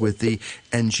doctor with the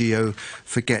NGO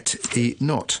Forget the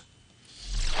Not.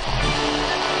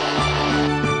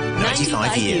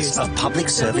 95 years of public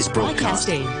service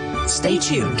broadcasting. Stay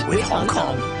tuned with Hong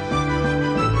Kong.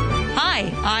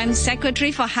 Hi, I'm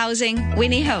Secretary for Housing,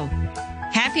 Winnie Ho.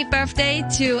 Happy birthday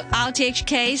to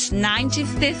RTHK's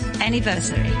 95th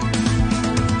anniversary.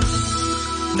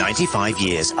 95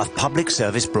 years of public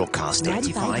service broadcasting.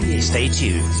 95 years. Stay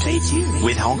tuned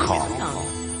with Hong Kong.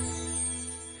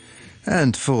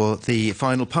 And for the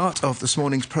final part of this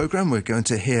morning's programme, we're going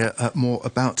to hear more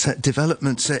about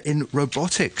developments in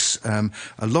robotics. A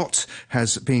lot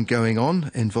has been going on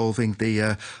involving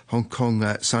the Hong Kong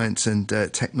Science and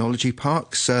Technology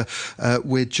Parks.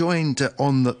 We're joined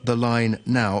on the line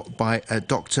now by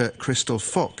Dr. Crystal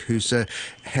Fock, who's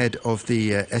head of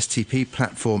the STP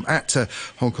platform at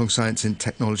Hong Kong Science and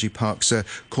Technology Parks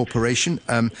Corporation.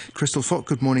 Crystal Fock,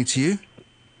 good morning to you.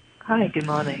 Hi, good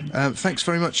morning. Thanks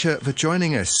very much for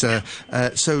joining us.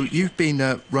 So you've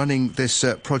been running this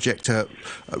project,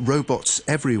 Robots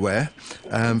Everywhere,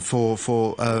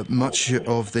 for much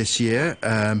of this year,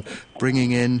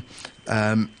 bringing in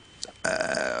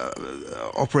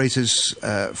operators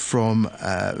from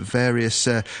various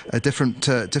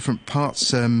different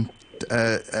parts.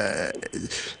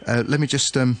 Let me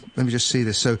just see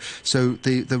this. So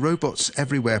the Robots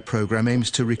Everywhere program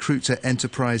aims to recruit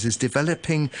enterprises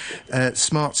developing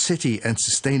smart city and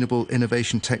sustainable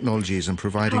innovation technologies and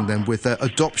providing them with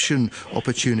adoption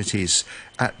opportunities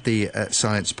at the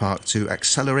science park to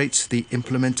accelerate the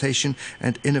implementation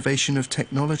and innovation of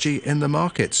technology in the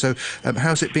market. So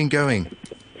how's it been going?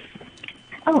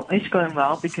 Oh, it's going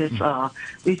well because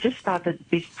we just started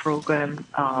this program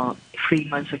 3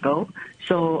 months ago.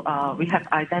 So we have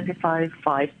identified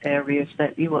 5 areas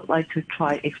that we would like to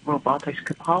try if robotics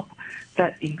could help.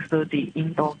 That include the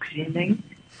indoor cleaning,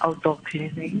 outdoor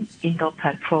cleaning, indoor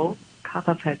patrol,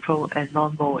 carpet patrol, and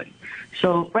lawn mowing.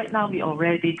 So right now we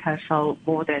already test out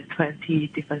more than 20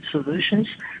 different solutions,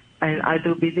 and I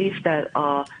do believe that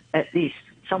at least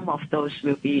some of those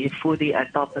will be fully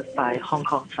adopted by Hong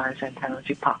Kong Science and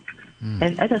Technology Park.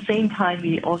 And at the same time,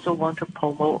 we also want to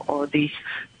promote all these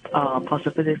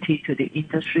possibilities to the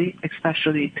industry,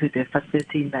 especially to the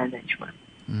facility management.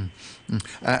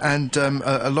 And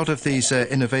a lot of these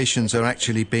innovations are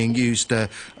actually being used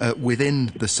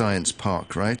within the science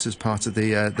park, right, as part of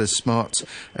the Smart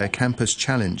Campus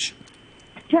Challenge.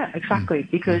 Yeah, exactly,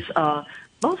 because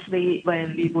mostly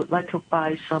when we would like to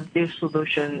buy some new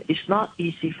solution, it's not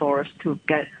easy for us to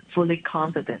get fully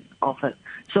confident of it.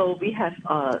 So we have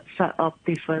set up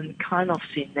different kind of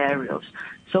scenarios.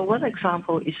 So one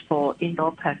example is for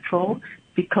indoor patrol,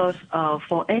 because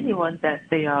for anyone that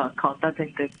they are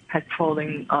conducting the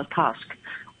patrolling task,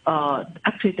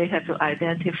 actually they have to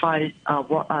identify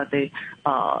what are the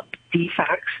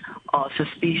defects or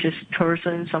suspicious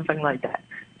persons, something like that.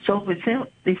 So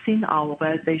within our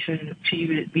validation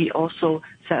period, we also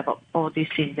set up all this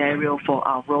scenario for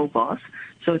our robots.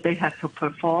 So they have to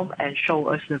perform and show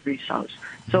us the results.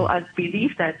 So I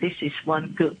believe that this is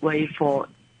one good way for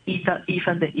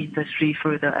even the industry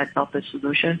further adopt the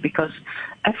solution, because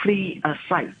every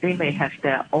site, they may have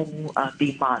their own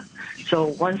demand. So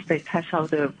once they test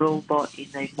out the robot in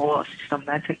a more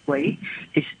systematic way,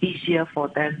 it's easier for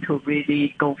them to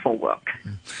really go for work.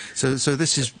 So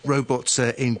this is robots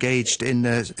engaged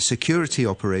in security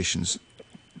operations?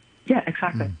 Yeah,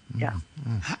 exactly. Yeah.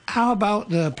 How about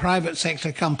the private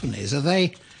sector companies? Are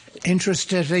they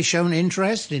interested? Have they shown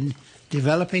interest in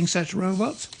developing such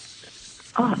robots?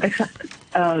 Exactly.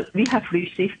 We have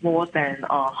received more than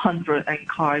 100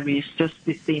 inquiries just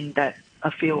within that a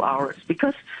few hours,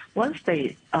 because once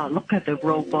they look at the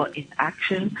robot in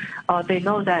action, they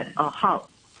know that how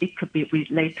it could be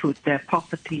related to their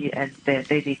property and their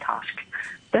daily task.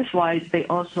 That's why they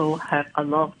also have a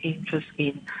lot of interest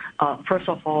in, first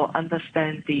of all,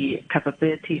 understand the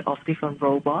capability of different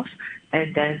robots,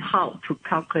 and then how to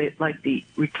calculate like the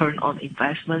return on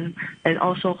investment, and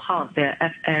also how their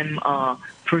FM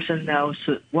personnel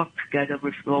should work together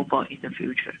with robot in the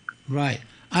future. Right.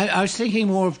 I was thinking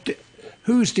more of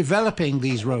who's developing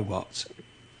these robots.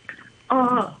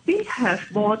 We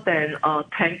have more than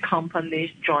 10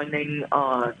 companies joining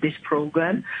this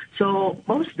program. So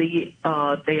mostly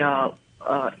they are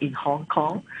in Hong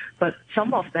Kong, but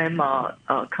some of them are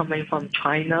coming from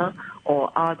China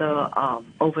or other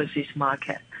overseas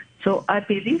market. So I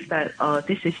believe that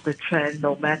this is the trend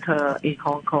no matter in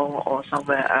Hong Kong or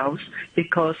somewhere else,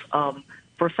 because,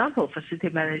 for example, facility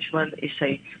management is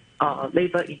a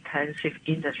labor-intensive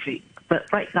industry. But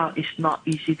right now, it's not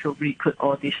easy to recruit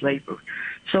all this labor.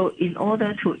 So in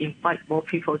order to invite more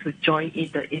people to join in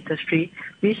the industry,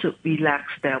 we should relax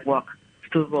their work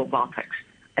through robotics.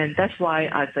 And that's why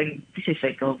I think this is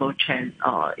a global trend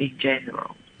in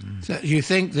general. So you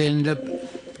think then that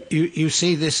you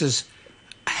see this as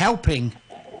helping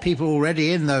people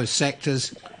already in those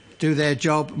sectors do their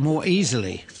job more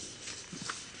easily?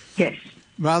 Yes.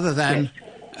 Rather than,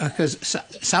 because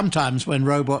sometimes when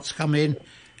robots come in,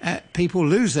 people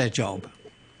lose their job.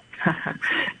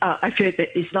 Actually,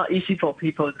 it's not easy for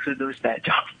people to lose their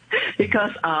job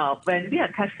because when we are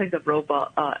testing the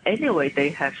robot, anyway, they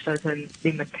have certain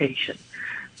limitations.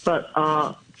 But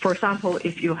for example,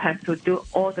 if you have to do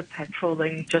all the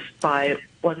patrolling just by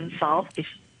oneself,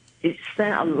 it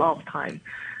spends a lot of time.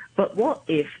 But what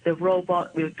if the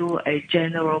robot will do a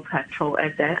general patrol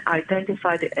and then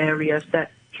identify the areas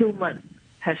that human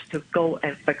has to go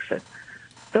and fix it?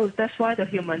 So that's why the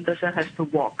human doesn't have to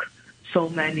walk so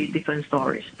many different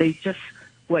stories. They just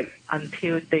wait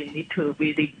until they need to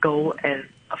really go and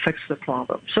fix the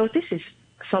problem. So this is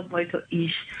some way to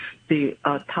ease the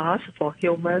task for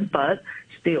human, but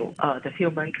still the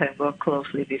human can work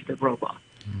closely with the robot.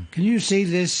 Can you see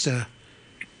this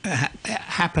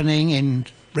happening in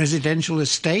residential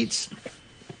estates?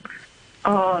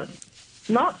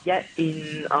 Not yet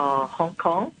in Hong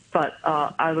Kong, but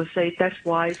I would say that's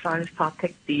why Science Park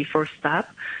took the first step,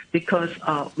 because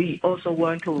we also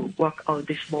want to work on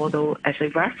this model as a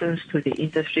reference to the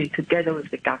industry together with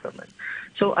the government.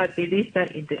 So I believe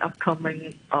that in the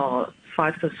upcoming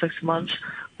 5 to 6 months,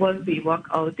 when we work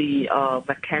out the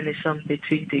mechanism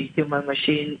between the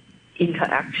human-machine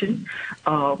interaction,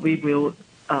 we will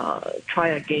try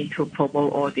again to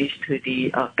promote all this to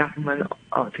the government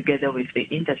together with the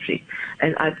industry.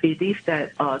 And I believe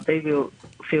that they will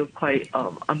feel quite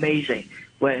amazing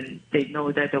when they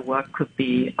know that the work could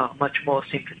be much more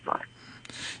simplified.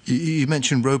 You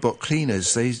mentioned robot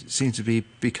cleaners. They seem to be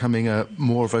becoming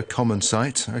more of a common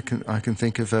sight. I can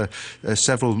think of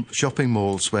several shopping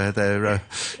malls where they're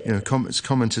it's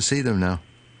common to see them now.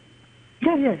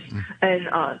 Yeah, yes.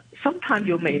 And sometimes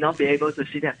you may not be able to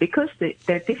see that because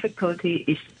their difficulty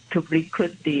is to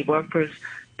recruit the workers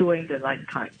during the night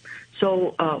time.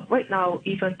 So right now,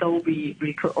 even though we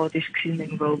recruit all these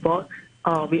cleaning robots,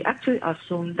 we actually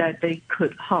assume that they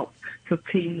could help to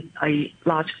clean a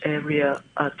large area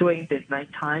during the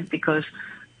night time, because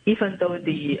even though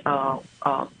the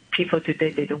people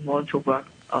today, they don't want to work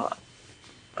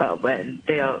when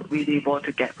they really want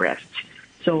to get rest.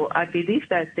 So I believe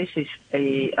that this is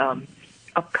a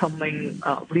upcoming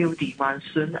real demand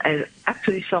soon. And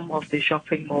actually some of the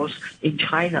shopping malls in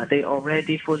China, they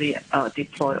already fully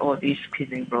deploy all these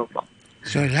cleaning robots.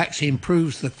 So it actually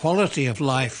improves the quality of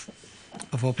life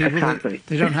for people. Exactly.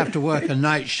 They don't have to work a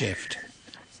night shift.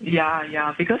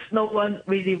 Yeah, because no one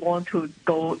really want to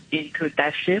go into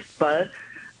that shift, but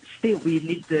still we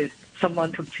need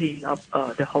someone to clean up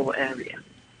the whole area.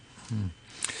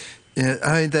 Yeah,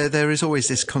 I mean, there is always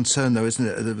this concern, though, isn't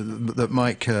it, that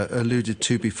Mike alluded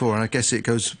to before, and I guess it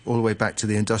goes all the way back to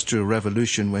the Industrial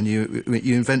Revolution when you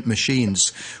invent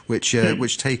machines which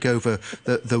take over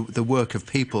the work of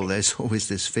people. There's always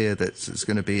this fear that there's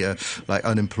going to be like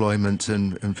unemployment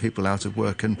and people out of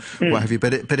work and what have you.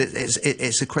 But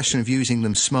it's a question of using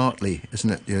them smartly,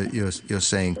 isn't it? You're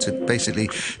saying to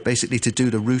basically to do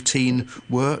the routine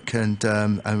work and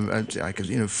I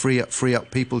guess, free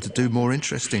up people to do more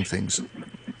interesting things.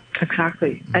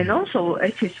 Exactly. And also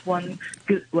it is one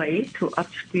good way to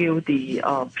upskill the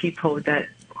people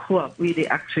who are really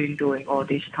actually doing all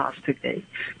these tasks today.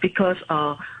 Because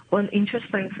one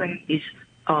interesting thing is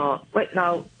right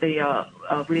now they are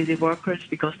really workers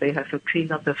because they have to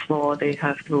clean up the floor, they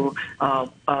have to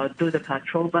do the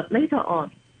patrol. But later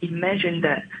on, imagine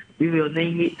that we will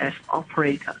name it as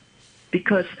operator,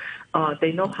 because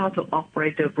they know how to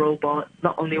operate the robot,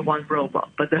 not only one robot,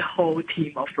 but the whole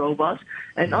team of robots.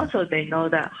 And also they know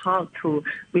that how to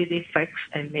really fix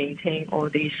and maintain all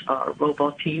these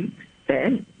robot teams.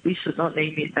 Then we should not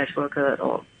name it as worker at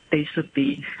all. They should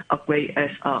be upgraded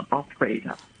as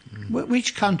operator.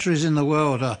 Which countries in the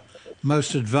world are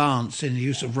most advanced in the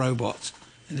use of robots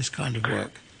in this kind of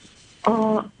work?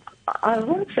 I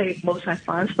won't say most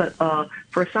advanced, but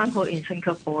for example, in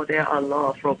Singapore, there are a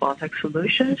lot of robotic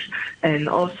solutions, and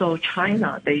also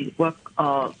China, they work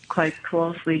quite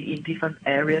closely in different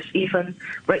areas. Even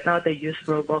right now, they use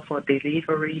robot for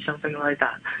delivery, something like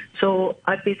that. So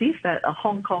I believe that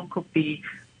Hong Kong could be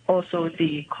also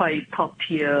the quite top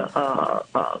tier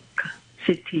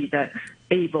city that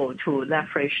able to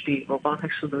leverage the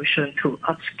robotic solution to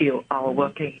upskill our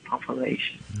working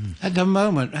population. At the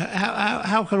moment,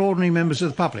 how can ordinary members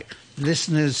of the public,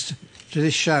 listeners to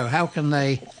this show, how can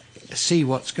they see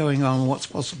what's going on and what's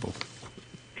possible?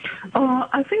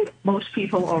 I think most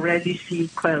people already see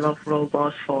quite a lot of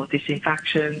robots for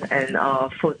disinfection and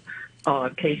food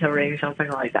catering, something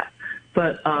like that.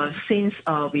 But since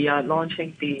we are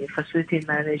launching the facility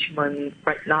management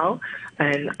right now,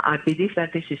 and I believe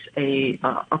that this is a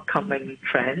upcoming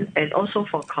trend, and also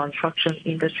for construction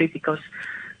industry, because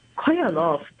quite a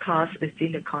lot of tasks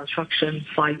within the construction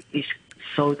site is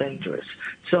so dangerous.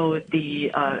 So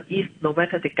if no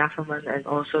matter the government and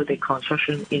also the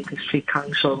construction industry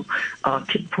council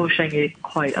keep pushing it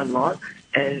quite a lot,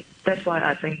 and that's why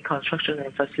I think construction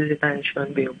and facility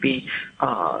management will be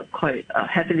quite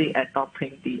heavily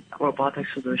adopting the robotic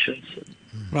solutions.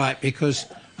 Right, because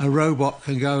a robot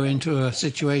can go into a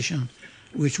situation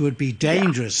which would be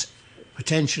dangerous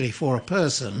potentially for a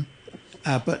person,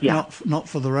 but not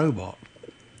for the robot.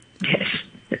 Yes,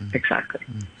 exactly.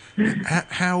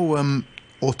 How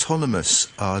autonomous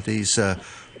are these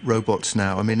robots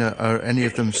now? I mean, are any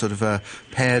of them sort of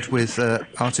paired with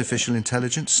artificial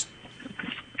intelligence?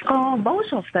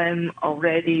 Most of them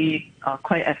already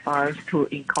quite advanced to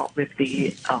incorporate with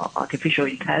the artificial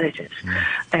intelligence.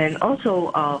 And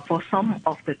also for some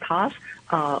of the tasks,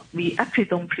 we actually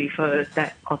don't prefer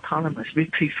that autonomous. We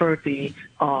prefer the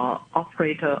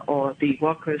operator or the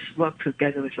workers work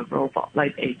together with a robot,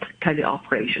 like a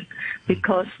teleoperation,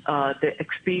 because the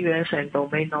experience and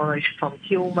domain knowledge from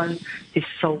human is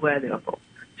so valuable.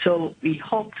 So we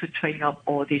hope to train up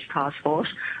all these task force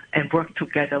and work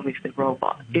together with the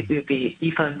robot. It will be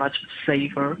even much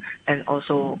safer and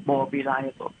also more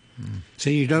reliable. So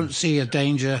you don't see a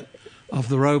danger of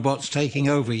the robots taking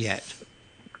over yet?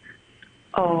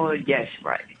 Oh, yes,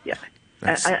 right, yeah.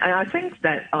 I think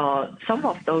that some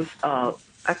of those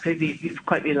actually we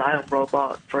quite rely on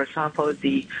robots. For example,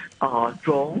 the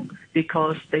drone,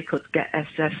 because they could get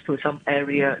access to some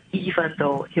area even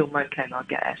though human cannot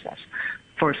get access.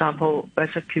 For example,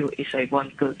 rescue is a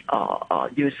one good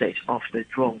usage of the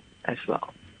drone as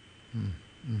well.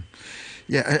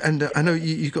 Yeah, and I know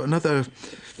you've got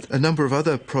a number of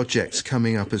other projects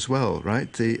coming up as well,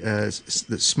 right? The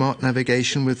smart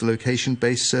navigation with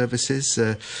location-based services,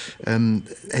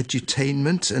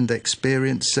 edutainment and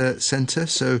experience centre,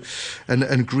 so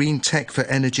and green tech for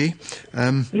energy.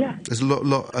 There's a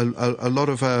lot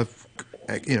of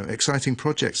exciting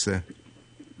projects there.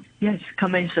 Yes,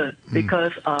 coming soon.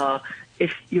 Because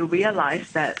if you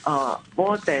realize that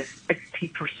more than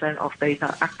 80% of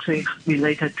data actually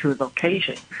related to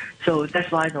location, so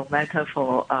that's why no matter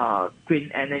for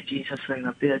green energy,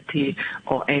 sustainability,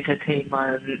 or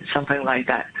entertainment, something like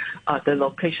that, the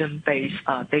location-based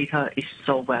data is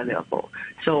so valuable.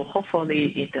 So hopefully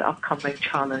in the upcoming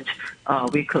challenge,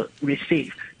 we could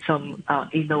receive some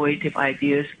innovative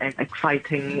ideas and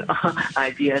exciting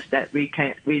ideas that we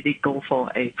can really go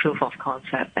for a proof of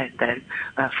concept and then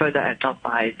further adopt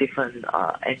by different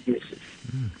end users.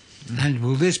 And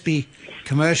will this be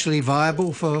commercially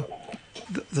viable for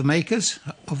the makers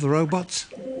of the robots?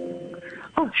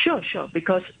 Oh, sure,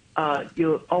 because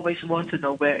you always want to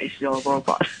know where is your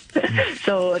robot.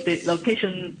 So the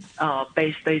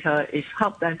location-based data is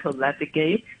help them to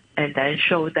navigate and then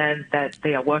show them that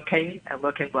they are working and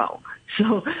working well.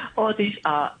 So all these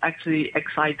are actually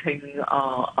exciting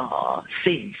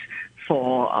things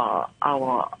for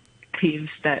our teams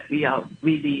that we are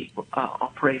really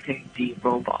operating the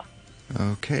robot.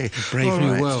 Okay. Brave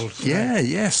New World. Yeah,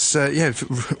 yes.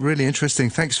 Really interesting.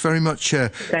 Thanks very much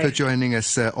for joining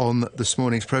us on this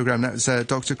morning's programme. That was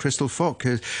Dr. Crystal Fock,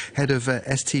 head of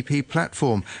STP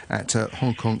Platform at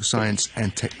Hong Kong Science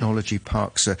and Technology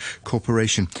Parks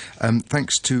Corporation.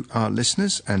 Thanks to our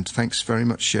listeners, and thanks very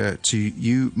much to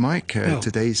you, Mike,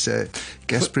 today's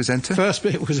guest presenter. First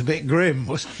bit was a bit grim,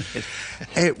 wasn't it?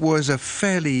 It was a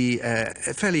fairly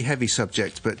heavy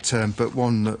subject, but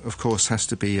one that, of course, has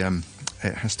to be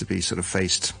sort of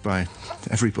faced by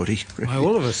everybody. Really. By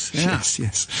all of us, yeah.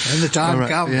 Yes. When the time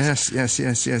comes.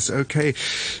 Yes. Okay.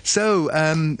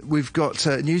 So we've got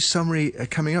a news summary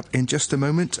coming up in just a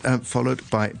moment, followed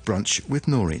by Brunch with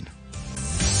Noreen.